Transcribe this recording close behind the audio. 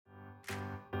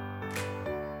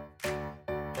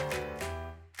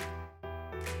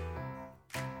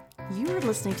You are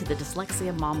listening to the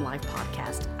Dyslexia Mom Life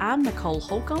podcast. I'm Nicole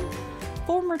Holcomb,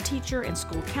 former teacher and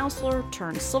school counselor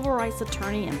turned civil rights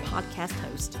attorney and podcast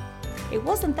host. It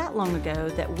wasn't that long ago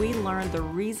that we learned the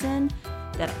reason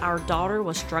that our daughter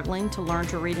was struggling to learn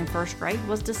to read in first grade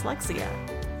was dyslexia.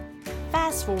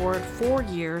 Fast forward 4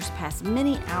 years past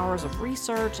many hours of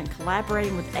research and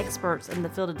collaborating with experts in the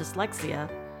field of dyslexia,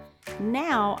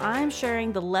 now I'm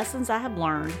sharing the lessons I have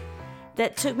learned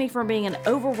that took me from being an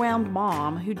overwhelmed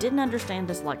mom who didn't understand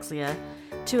dyslexia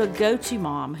to a go-to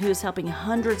mom who is helping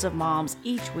hundreds of moms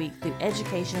each week through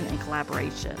education and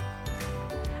collaboration.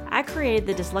 I created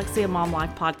the Dyslexia Mom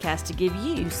Life podcast to give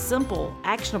you simple,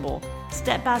 actionable,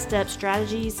 step-by-step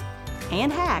strategies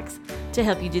and hacks to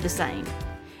help you do the same.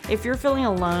 If you're feeling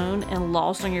alone and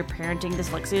lost on your parenting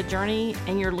dyslexia journey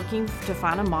and you're looking to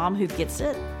find a mom who gets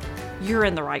it, you're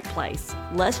in the right place.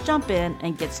 Let's jump in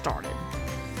and get started.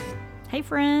 Hey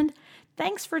friend,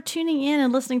 thanks for tuning in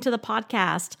and listening to the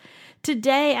podcast.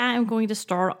 Today I am going to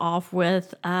start off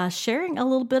with sharing a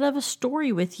little bit of a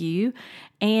story with you.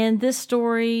 And this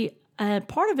story,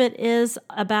 part of it is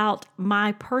about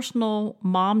my personal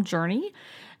mom journey,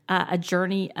 a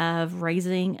journey of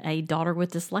raising a daughter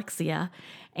with dyslexia,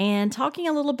 and talking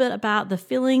a little bit about the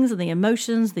feelings and the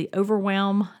emotions, the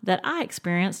overwhelm that I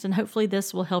experienced. And hopefully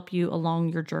this will help you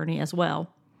along your journey as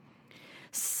well.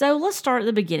 So let's start at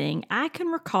the beginning. I can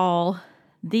recall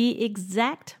the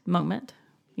exact moment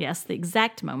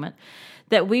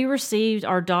that we received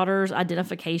our daughter's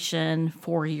identification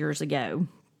 4 years ago.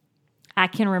 I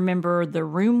can remember the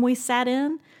room we sat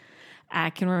in.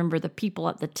 I can remember the people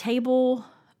at the table.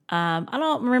 I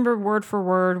don't remember word for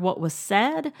word what was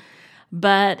said,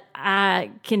 but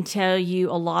I can tell you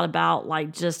a lot about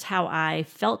just how I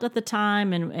felt at the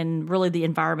time and really the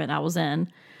environment I was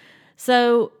in.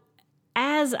 So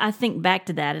as I think back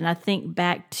to that, and I think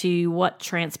back to what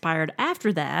transpired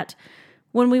after that,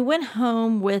 when we went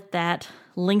home with that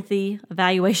lengthy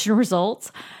evaluation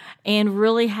results and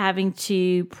really having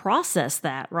to process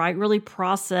that, right? Really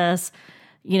process,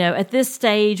 at this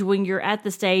stage, when you're at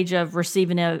the stage of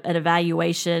receiving an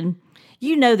evaluation,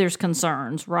 there's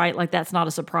concerns, right? That's not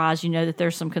a surprise. That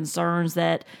there's some concerns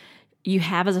that you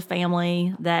have as a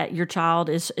family, that your child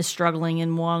is struggling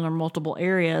in one or multiple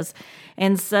areas.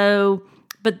 And so,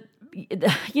 but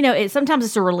sometimes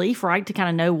it's a relief, right, to kind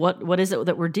of know what is it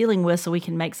that we're dealing with so we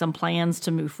can make some plans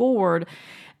to move forward.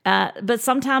 But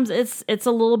sometimes it's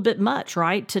a little bit much,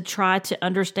 right, to try to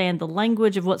understand the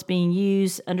language of what's being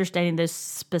used, understanding those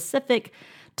specific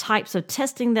types of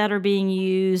testing that are being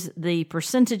used, the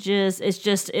percentages.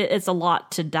 It's a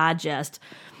lot to digest.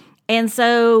 And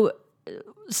so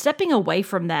stepping away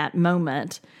from that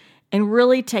moment and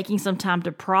really taking some time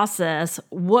to process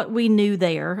what we knew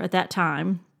there at that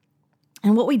time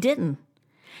and what we didn't.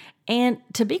 And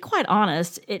to be quite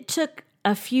honest, it took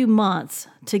a few months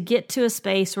to get to a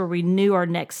space where we knew our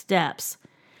next steps.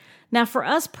 Now, for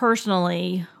us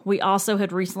personally, we also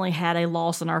had recently had a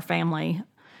loss in our family.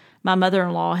 My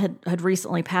mother-in-law had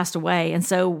recently passed away, and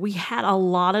so we had a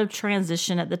lot of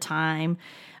transition at the time.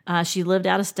 She lived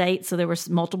out of state, so there was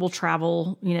multiple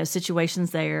travel,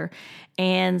 situations there.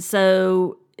 And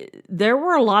so there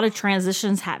were a lot of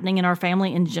transitions happening in our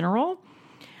family in general.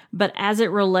 But as it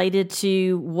related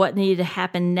to what needed to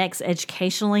happen next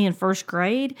educationally in first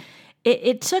grade,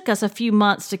 it took us a few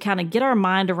months to kind of get our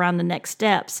mind around the next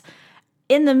steps.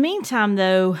 In the meantime,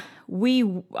 though,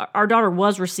 our daughter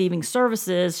was receiving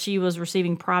services. She was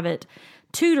receiving private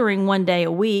tutoring 1 day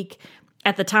a week.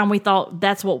 At the time, we thought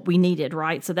that's what we needed,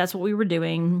 right? So that's what we were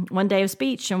doing, 1 day of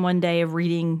speech and 1 day of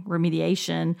reading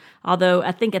remediation. Although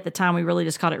I think at the time we really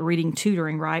just called it reading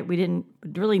tutoring, right? We didn't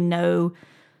really know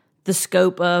the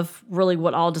scope of really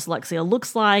what all dyslexia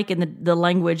looks like and the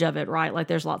language of it, right?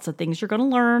 There's lots of things you're going to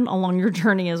learn along your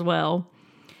journey as well.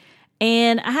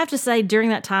 And I have to say during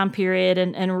that time period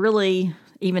and really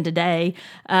even today,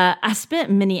 I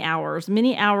spent many hours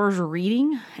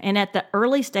reading. And at the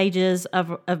early stages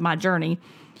of my journey,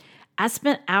 I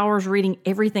spent hours reading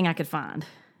everything I could find.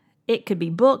 It could be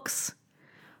books,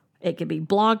 it could be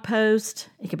blog posts,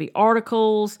 it could be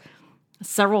articles,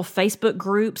 several Facebook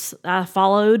groups I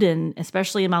followed, and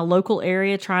especially in my local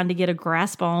area, trying to get a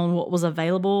grasp on what was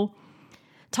available,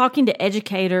 talking to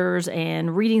educators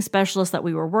and reading specialists that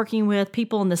we were working with,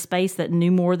 people in the space that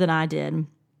knew more than I did.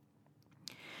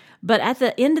 But at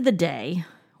the end of the day,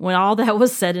 when all that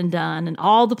was said and done and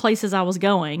all the places I was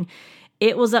going,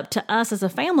 it was up to us as a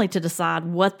family to decide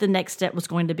what the next step was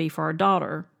going to be for our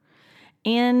daughter.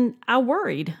 And I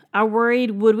worried,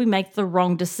 would we make the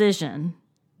wrong decision?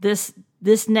 This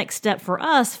next step for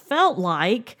us felt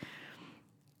like,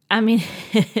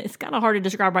 it's kind of hard to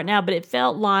describe right now, but it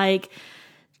felt like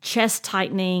chest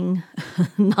tightening,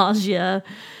 nausea.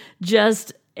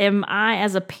 Just, am I,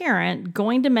 as a parent,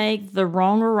 going to make the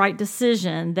wrong or right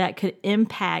decision that could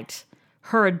impact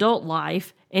her adult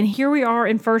life? And here we are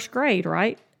in first grade,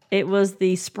 right? It was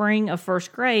the spring of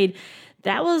first grade.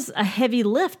 That was a heavy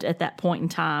lift at that point in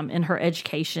time in her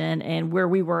education and where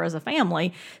we were as a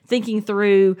family, thinking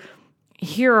through,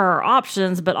 here are our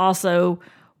options, but also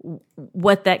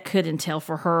what that could entail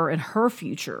for her and her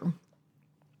future.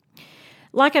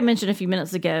 Like I mentioned a few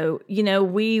minutes ago,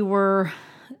 we were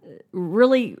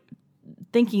really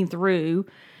thinking through,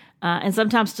 and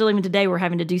sometimes still even today we're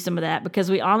having to do some of that, because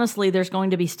there's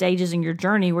going to be stages in your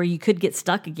journey where you could get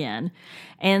stuck again.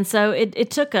 And so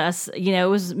it took us, it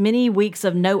was many weeks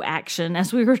of no action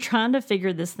as we were trying to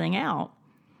figure this thing out.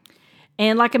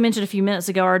 And like I mentioned a few minutes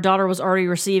ago, our daughter was already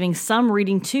receiving some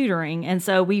reading tutoring, and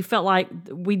so we felt like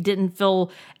we didn't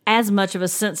feel as much of a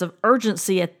sense of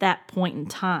urgency at that point in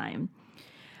time.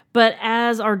 But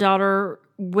as our daughter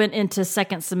went into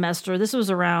second semester, this was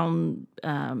around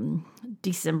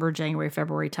December, January,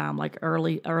 February time, like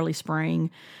early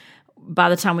spring. By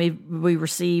the time we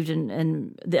received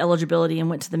and the eligibility and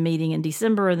went to the meeting in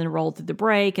December, and then rolled through the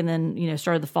break, and then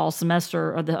started the fall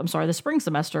semester, the spring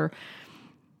semester,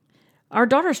 our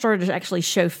daughter started to actually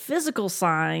show physical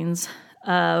signs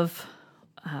of,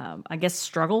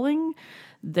 struggling.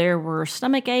 There were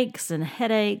stomach aches and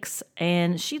headaches,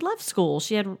 and she loved school.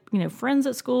 She had, friends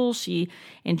at school. She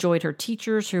enjoyed her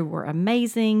teachers, who were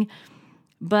amazing.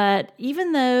 But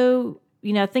even though,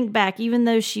 think back, even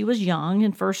though she was young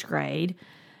in first grade,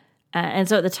 and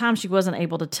so at the time she wasn't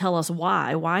able to tell us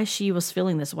why she was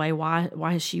feeling this way,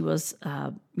 why she was,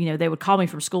 they would call me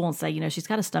from school and say, she's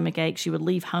got a stomach ache. She would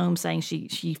leave home saying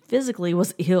she physically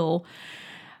was ill.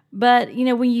 But,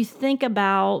 when you think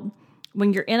about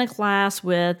when you're in a class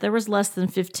there was less than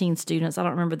 15 students, I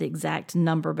don't remember the exact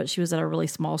number, but she was at a really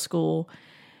small school.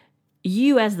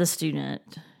 You as the student,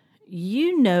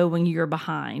 when you're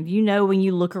behind, when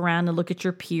you look around and look at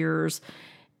your peers,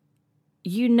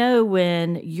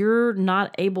 when you're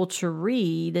not able to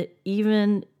read,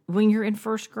 even when you're in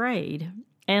first grade.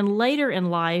 And later in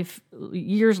life,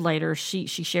 years later, she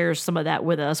shares some of that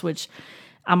with us, which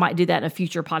I might do that in a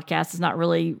future podcast. It's not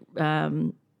really,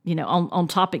 on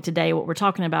topic today, what we're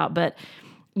talking about. But,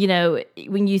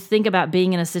 when you think about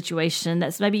being in a situation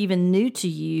that's maybe even new to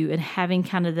you and having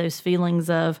kind of those feelings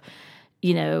of,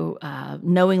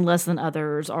 knowing less than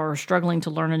others or struggling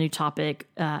to learn a new topic,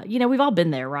 we've all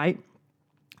been there, right?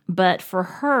 But for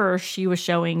her, she was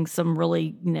showing some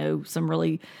really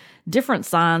different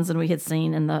signs than we had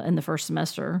seen in the first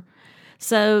semester.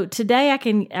 So today I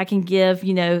can give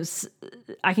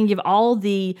all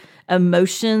the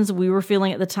emotions we were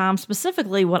feeling at the time,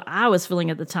 specifically what I was feeling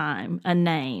at the time, a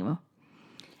name.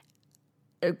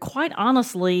 Quite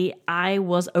honestly, I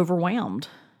was overwhelmed.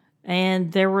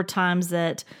 And there were times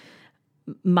that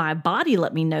my body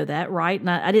let me know that, right? And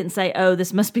I didn't say, oh,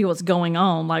 this must be what's going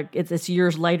on. Like it's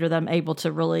years later that I'm able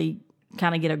to really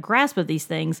kind of get a grasp of these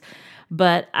things.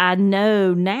 But I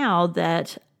know now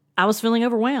that I was feeling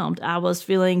overwhelmed. I was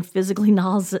feeling physically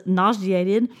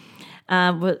nauseated,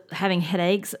 with having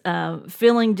headaches,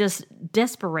 feeling just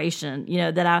desperation,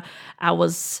 that I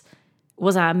was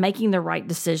I making the right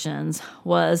decisions?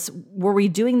 Were we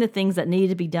doing the things that needed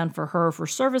to be done for her, for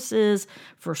services,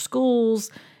 for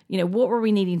schools? What were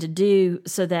we needing to do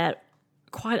so that,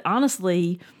 quite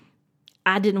honestly,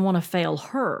 I didn't want to fail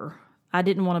her. I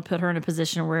didn't want to put her in a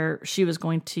position where she was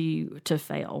going to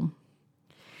fail.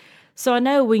 So I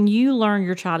know when you learn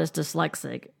your child is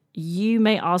dyslexic, you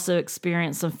may also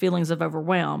experience some feelings of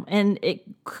overwhelm, and it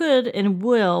could and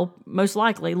will most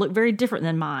likely look very different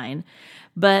than mine.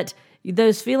 But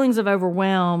those feelings of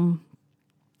overwhelm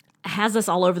has us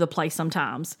all over the place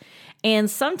sometimes. And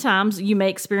sometimes you may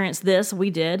experience this, we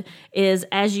did, is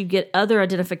as you get other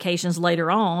identifications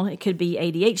later on, it could be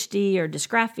ADHD or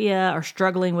dysgraphia or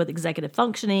struggling with executive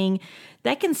functioning,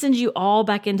 that can send you all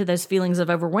back into those feelings of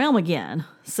overwhelm again.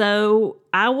 So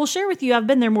I will share with you, I've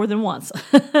been there more than once.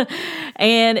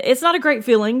 And it's not a great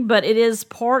feeling, but it is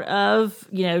part of,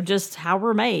 just how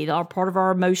we're made, or part of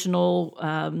our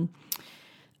emotional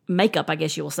makeup, I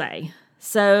guess you will say.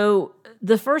 So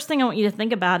the first thing I want you to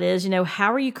think about is,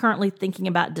 how are you currently thinking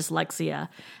about dyslexia?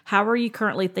 How are you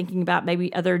currently thinking about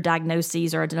maybe other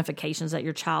diagnoses or identifications that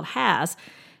your child has?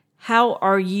 How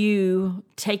are you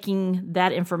taking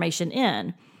that information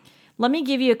in? Let me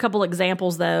give you a couple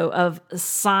examples, though, of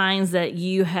signs that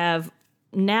you have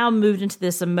now moved into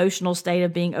this emotional state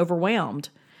of being overwhelmed.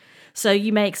 So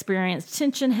you may experience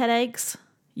tension headaches.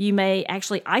 You may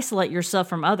actually isolate yourself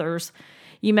from others.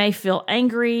 You may feel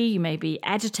angry, you may be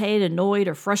agitated, annoyed,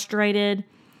 or frustrated.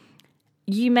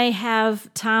 You may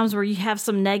have times where you have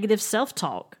some negative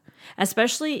self-talk,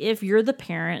 especially if you're the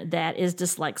parent that is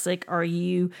dyslexic or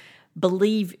you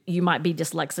believe you might be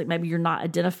dyslexic. Maybe you're not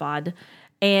identified.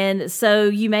 And so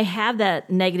you may have that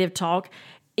negative talk.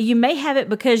 You may have it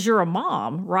because you're a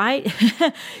mom, right?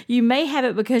 You may have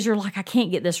it because you're like, I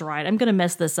can't get this right. I'm going to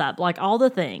mess this up, like all the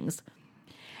things.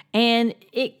 And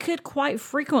it could quite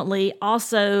frequently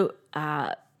also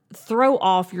throw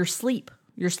off your sleep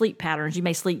patterns. You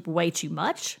may sleep way too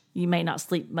much. You may not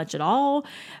sleep much at all,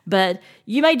 but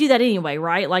you may do that anyway,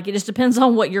 right? Like it just depends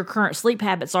on what your current sleep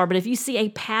habits are. But if you see a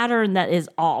pattern that is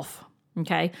off,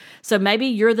 okay, so maybe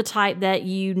you're the type that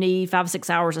you need 5 or 6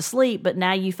 hours of sleep, but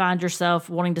now you find yourself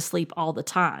wanting to sleep all the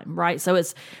time, right? So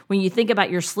it's when you think about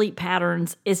your sleep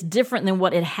patterns, it's different than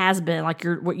what it has been, like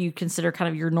what you consider kind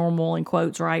of your normal, in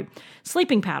quotes, right?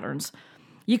 Sleeping patterns.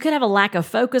 You could have a lack of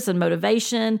focus and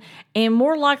motivation, and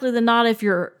more likely than not, if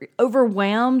you're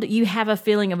overwhelmed, you have a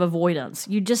feeling of avoidance.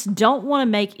 You just don't want to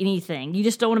make anything. You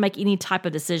just don't want to make any type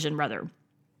of decision, rather.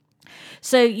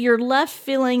 So you're left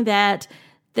feeling that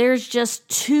there's just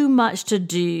too much to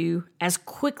do as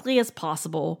quickly as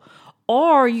possible,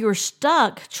 or you're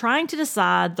stuck trying to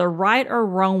decide the right or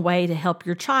wrong way to help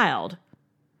your child.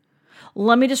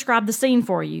 Let me describe the scene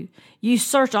for you. You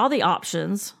search all the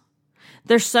options.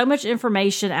 There's so much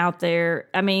information out there.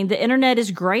 I mean, the internet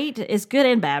is great. It's good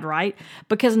and bad, right?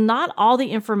 Because not all the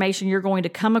information you're going to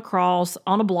come across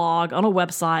on a blog, on a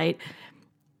website,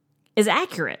 is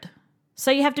accurate. So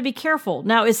you have to be careful.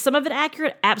 Now, is some of it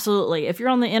accurate? Absolutely. If you're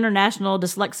on the International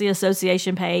Dyslexia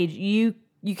Association page, you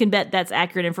can bet that's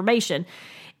accurate information.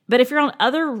 But if you're on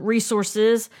other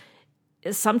resources,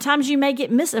 sometimes you may get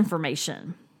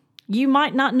misinformation. You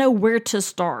might not know where to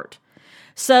start.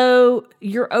 So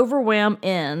your overwhelm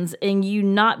ends in you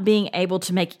not being able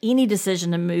to make any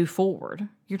decision to move forward.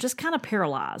 You're just kind of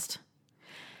paralyzed.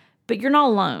 But you're not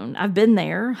alone. I've been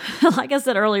there, like I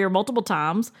said earlier, multiple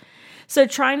times. So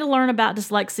trying to learn about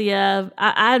dyslexia,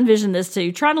 I envision this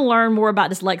too, trying to learn more about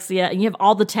dyslexia, and you have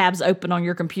all the tabs open on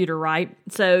your computer, right?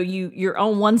 So you're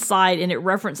on one site and it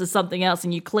references something else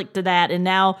and you click to that, and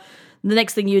now the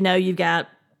next thing you know, you've got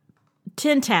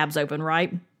 10 tabs open,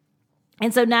 right?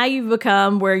 And so now you've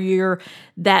become where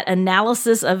that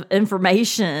analysis of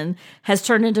information has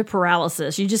turned into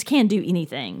paralysis. You just can't do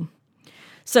anything.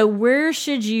 So where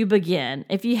should you begin?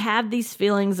 If you have these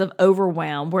feelings of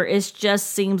overwhelm where it just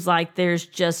seems like there's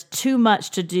just too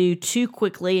much to do too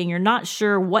quickly and you're not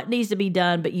sure what needs to be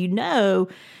done, but you know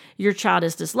your child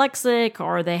is dyslexic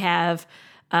or they have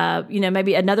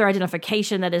maybe another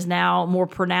identification that is now more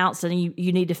pronounced, and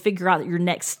you need to figure out your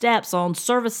next steps on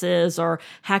services or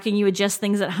how can you adjust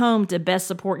things at home to best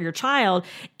support your child.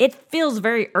 It feels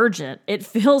very urgent. It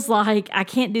feels like I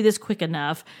can't do this quick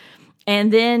enough.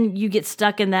 And then you get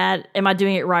stuck in that, am I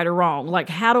doing it right or wrong? Like,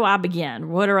 how do I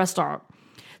begin? Where do I start?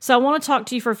 So I want to talk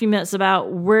to you for a few minutes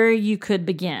about where you could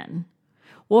begin.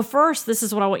 Well, first, this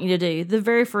is what I want you to do. The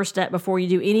very first step before you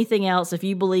do anything else, if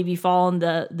you believe you fall in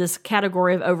this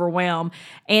category of overwhelm,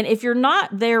 and if you're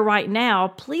not there right now,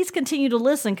 please continue to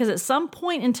listen, because at some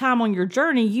point in time on your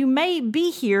journey, you may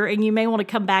be here and you may want to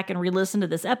come back and re-listen to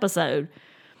this episode.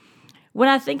 When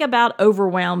I think about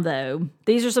overwhelm, though,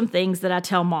 these are some things that I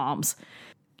tell moms.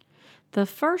 The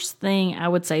first thing I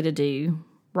would say to do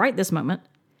right this moment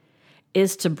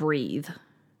is to breathe.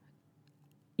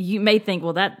 You may think,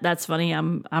 well, that's funny.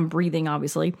 I'm breathing,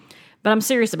 obviously, but I'm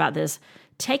serious about this.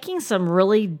 Taking some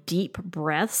really deep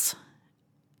breaths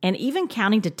and even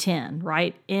counting to 10,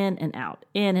 right? In and out,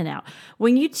 in and out.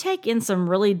 When you take in some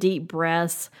really deep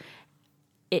breaths,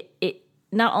 it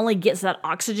not only gets that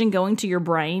oxygen going to your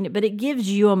brain, but it gives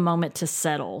you a moment to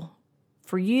settle,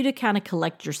 for you to kind of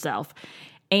collect yourself.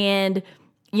 And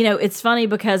it's funny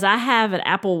because I have an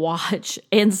Apple Watch,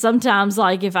 and sometimes,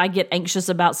 like, if I get anxious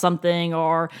about something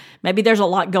or maybe there's a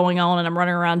lot going on and I'm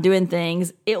running around doing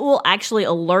things, it will actually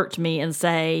alert me and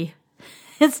say,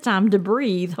 it's time to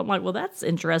breathe. I'm like, well, that's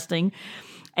interesting.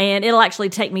 And it'll actually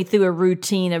take me through a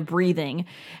routine of breathing.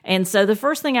 And so the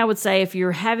first thing I would say, if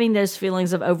you're having those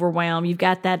feelings of overwhelm, you've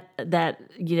got that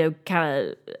kind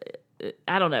of,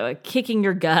 I don't know, a kick in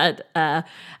your gut,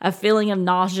 a feeling of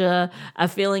nausea, a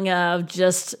feeling of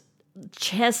just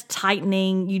chest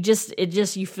tightening. You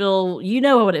feel, you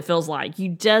know what it feels like. You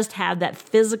just have that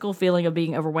physical feeling of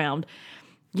being overwhelmed.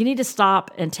 You need to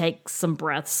stop and take some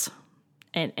breaths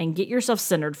and get yourself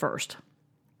centered first.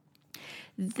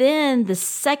 Then the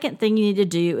second thing you need to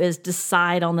do is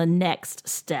decide on the next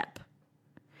step.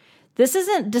 This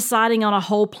isn't deciding on a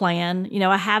whole plan.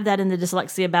 I have that in the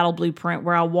Dyslexia Battle Blueprint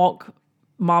where I walk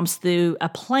moms through a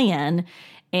plan,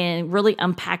 and really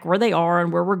unpack where they are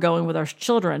and where we're going with our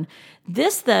children.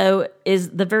 This, though, is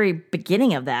the very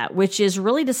beginning of that, which is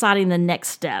really deciding the next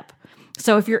step.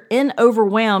 So if you're in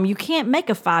overwhelm, you can't make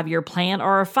a 5-year plan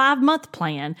or a 5-month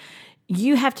plan.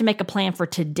 You have to make a plan for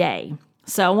today.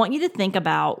 So I want you to think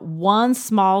about one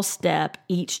small step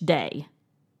each day.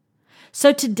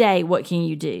 So today, what can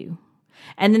you do?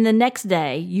 And then the next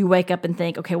day, you wake up and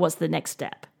think, okay, what's the next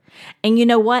step? And you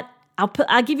know what?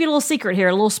 I'll give you a little secret here,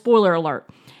 a little spoiler alert.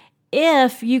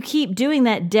 If you keep doing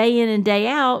that day in and day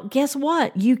out, guess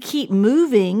what? You keep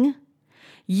moving,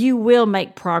 you will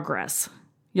make progress.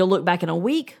 You'll look back in a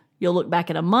week, you'll look back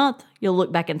in a month, you'll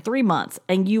look back in 3 months,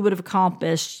 and you would have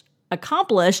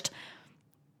accomplished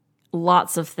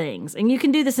lots of things. And you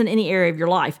can do this in any area of your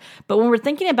life. But when we're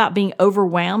thinking about being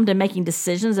overwhelmed and making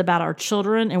decisions about our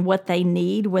children and what they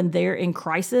need when they're in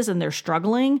crisis and they're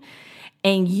struggling,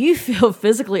 and you feel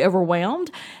physically overwhelmed,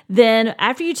 then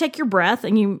after you take your breath,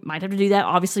 and you might have to do that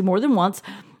obviously more than once,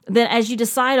 then as you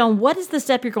decide on what is the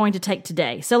step you're going to take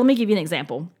today. So let me give you an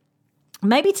example.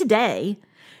 Maybe today,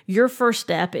 your first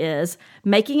step is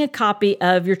making a copy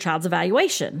of your child's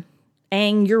evaluation,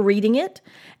 and you're reading it,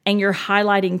 and you're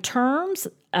highlighting terms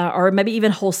or maybe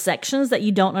even whole sections that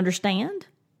you don't understand.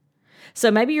 So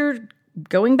maybe you're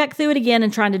going back through it again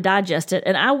and trying to digest it.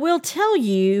 And I will tell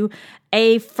you,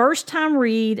 a first-time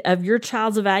read of your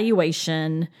child's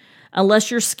evaluation, unless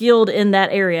you're skilled in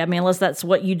that area, unless that's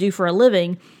what you do for a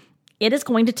living, it is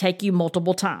going to take you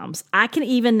multiple times. I can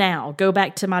even now go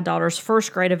back to my daughter's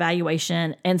first grade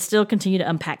evaluation and still continue to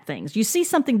unpack things. You see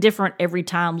something different every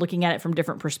time, looking at it from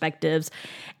different perspectives.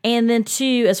 And then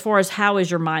two, as far as how is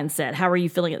your mindset? How are you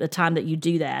feeling at the time that you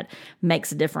do that?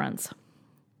 Makes a difference.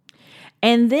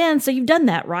 And then, so you've done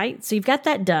that, right? So you've got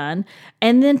that done.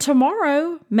 And then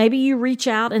tomorrow, maybe you reach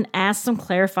out and ask some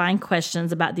clarifying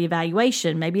questions about the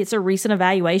evaluation. Maybe it's a recent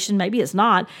evaluation, maybe it's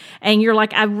not. And you're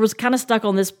like, I was kind of stuck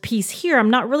on this piece here.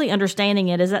 I'm not really understanding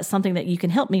it. Is that something that you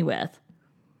can help me with?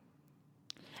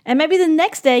 And maybe the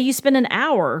next day you spend an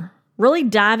hour really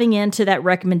diving into that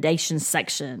recommendations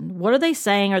section. What are they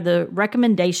saying are the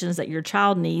recommendations that your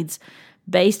child needs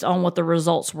based on what the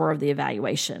results were of the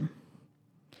evaluation?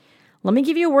 Let me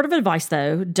give you a word of advice,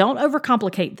 though. Don't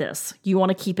overcomplicate this. You want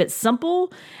to keep it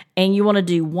simple, and you want to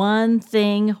do one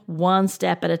thing, one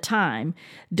step at a time.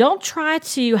 Don't try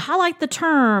to highlight the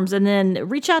terms and then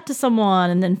reach out to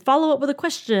someone and then follow up with a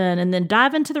question and then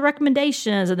dive into the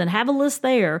recommendations and then have a list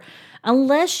there,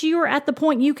 unless you are at the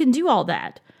point you can do all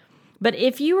that. But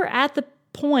if you are at the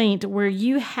point where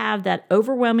you have that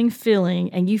overwhelming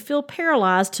feeling and you feel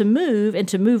paralyzed to move and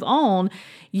to move on,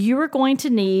 you are going to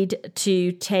need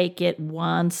to take it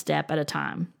one step at a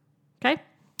time. Okay?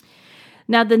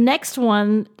 Now, the next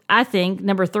one, I think,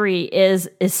 number 3, is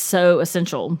so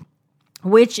essential,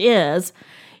 which is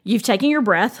you've taken your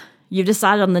breath, you've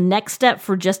decided on the next step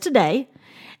for just today,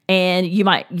 and you're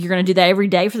going to do that every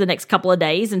day for the next couple of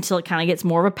days until it kind of gets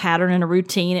more of a pattern and a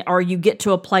routine, or you get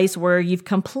to a place where you've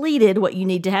completed what you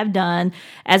need to have done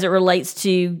as it relates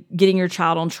to getting your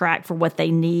child on track for what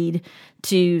they need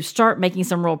to start making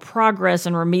some real progress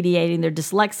and remediating their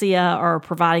dyslexia, or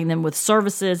providing them with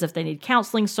services if they need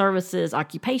counseling services,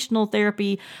 occupational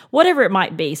therapy, whatever it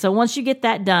might be. So once you get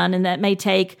that done, and that may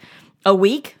take a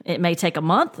week, it may take a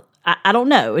month, I don't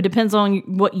know. It depends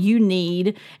on what you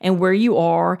need and where you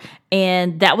are.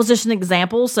 And that was just an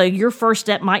example. So your first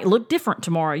step might look different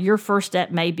tomorrow. Your first step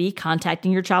may be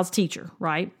contacting your child's teacher,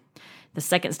 right? The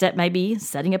second step may be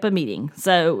setting up a meeting.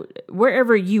 So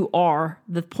wherever you are,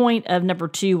 the point of number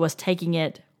 2 was taking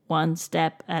it one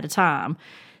step at a time.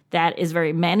 That is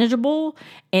very manageable,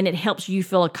 and it helps you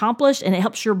feel accomplished, and it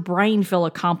helps your brain feel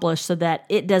accomplished so that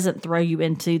it doesn't throw you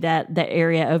into that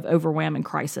area of overwhelm and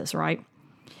crisis, right?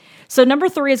 So number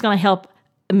 3 is going to help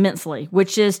immensely,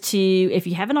 which is to, if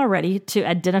you haven't already, to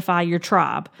identify your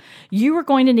tribe. You are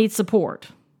going to need support.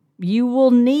 You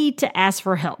will need to ask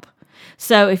for help.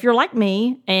 So if you're like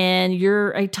me and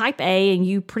you're a type A and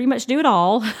you pretty much do it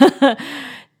all,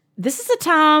 this is a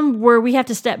time where we have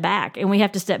to step back, and we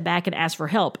have to step back and ask for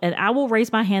help. And I will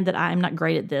raise my hand that I am not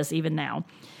great at this even now.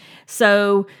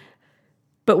 So,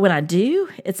 but when I do,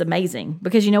 it's amazing,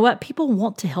 because you know what? People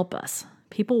want to help us.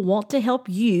 People want to help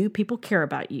you. People care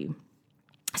about you.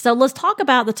 So let's talk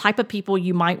about the type of people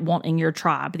you might want in your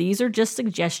tribe. These are just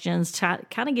suggestions to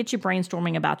kind of get you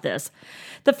brainstorming about this.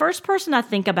 The first person I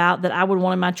think about that I would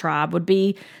want in my tribe would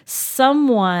be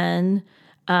someone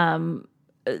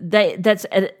that's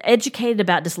educated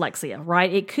about dyslexia,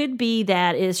 right? It could be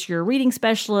that it's your reading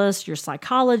specialist, your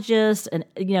psychologist, an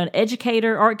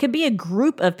educator, or it could be a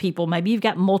group of people. Maybe you've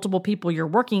got multiple people you're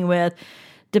working with,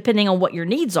 depending on what your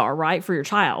needs are, right, for your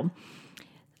child.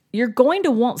 you're going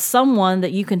to want someone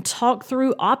that you can talk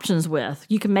through options with,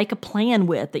 you can make a plan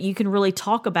with, that you can really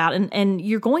talk about. And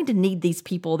you're going to need these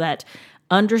people that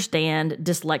understand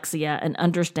dyslexia and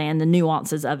understand the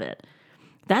nuances of it.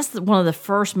 That's one of the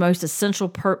first most essential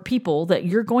people that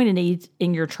you're going to need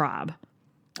in your tribe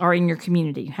or in your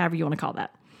community, however you want to call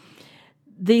that.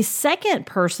 The second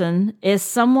person is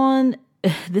someone,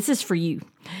 this is for you,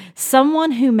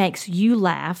 someone who makes you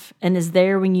laugh and is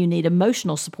there when you need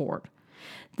emotional support.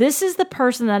 This is the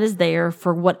person that is there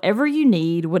for whatever you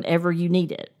need, whenever you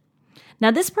need it.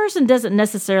 Now, this person doesn't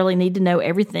necessarily need to know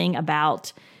everything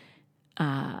about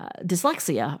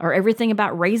dyslexia or everything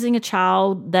about raising a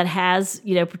child that has,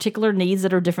 particular needs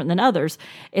that are different than others.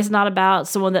 It's not about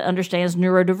someone that understands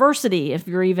neurodiversity, if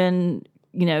you even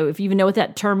know what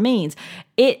that term means.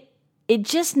 It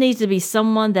just needs to be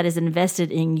someone that is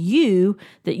invested in you,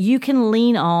 that you can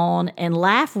lean on and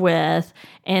laugh with,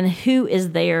 and who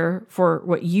is there for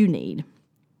what you need.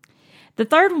 The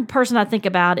third person I think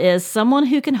about is someone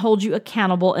who can hold you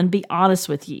accountable and be honest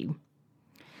with you.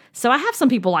 So I have some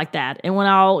people like that. And when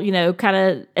I'll,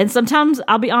 and sometimes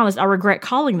I'll be honest, I regret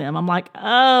calling them. I'm like,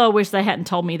 oh, I wish they hadn't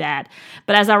told me that.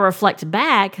 But as I reflect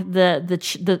back,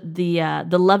 the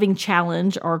loving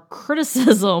challenge or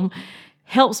criticism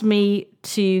helps me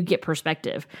to get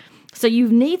perspective. So you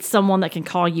need someone that can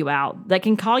call you out,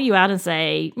 and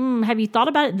say, have you thought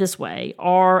about it this way?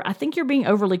 Or I think you're being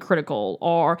overly critical.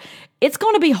 Or it's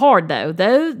going to be hard, though.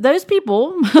 Those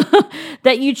people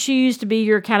that you choose to be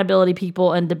your accountability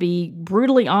people and to be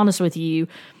brutally honest with you,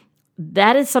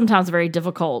 that is sometimes very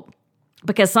difficult.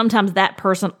 Because sometimes that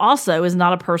person also is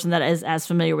not a person that is as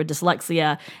familiar with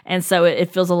dyslexia, and so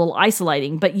it feels a little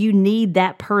isolating. But you need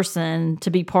that person to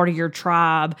be part of your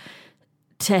tribe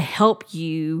to help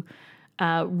you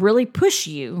really push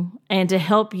you and to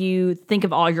help you think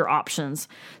of all your options.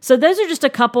 So those are just a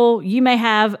couple. You may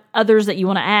have others that you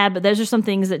want to add, but those are some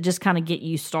things that just kind of get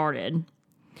you started.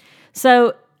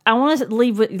 So I want to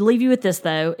leave you with this,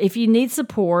 though. If you need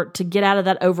support to get out of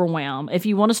that overwhelm, if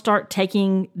you want to start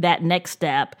taking that next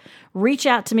step, reach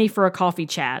out to me for a coffee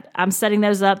chat. I'm setting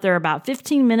those up. They're about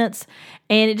 15 minutes,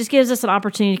 and it just gives us an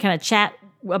opportunity to kind of chat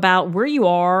about where you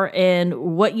are and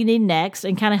what you need next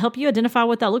and kind of help you identify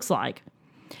what that looks like.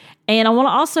 And I want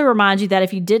to also remind you that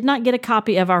if you did not get a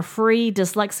copy of our free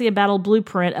Dyslexia Battle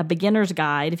Blueprint, a beginner's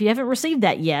guide, if you haven't received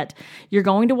that yet, you're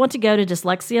going to want to go to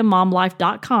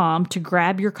dyslexiamomlife.com to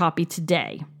grab your copy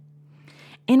today.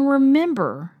 And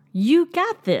remember, you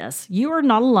got this. You are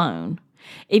not alone.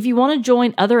 If you want to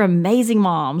join other amazing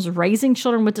moms raising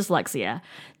children with dyslexia,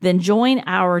 then join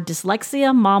our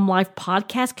Dyslexia Mom Life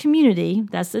podcast community.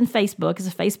 That's in Facebook. It's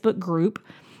a Facebook group.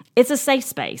 It's a safe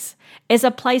space. It's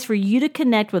a place for you to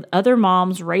connect with other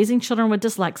moms raising children with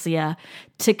dyslexia,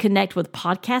 to connect with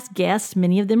podcast guests,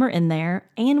 many of them are in there,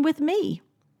 and with me.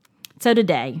 So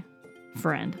today,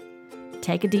 friend,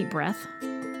 take a deep breath,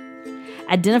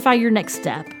 identify your next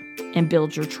step, and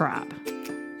build your tribe.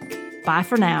 Bye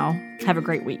for now. Have a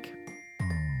great week.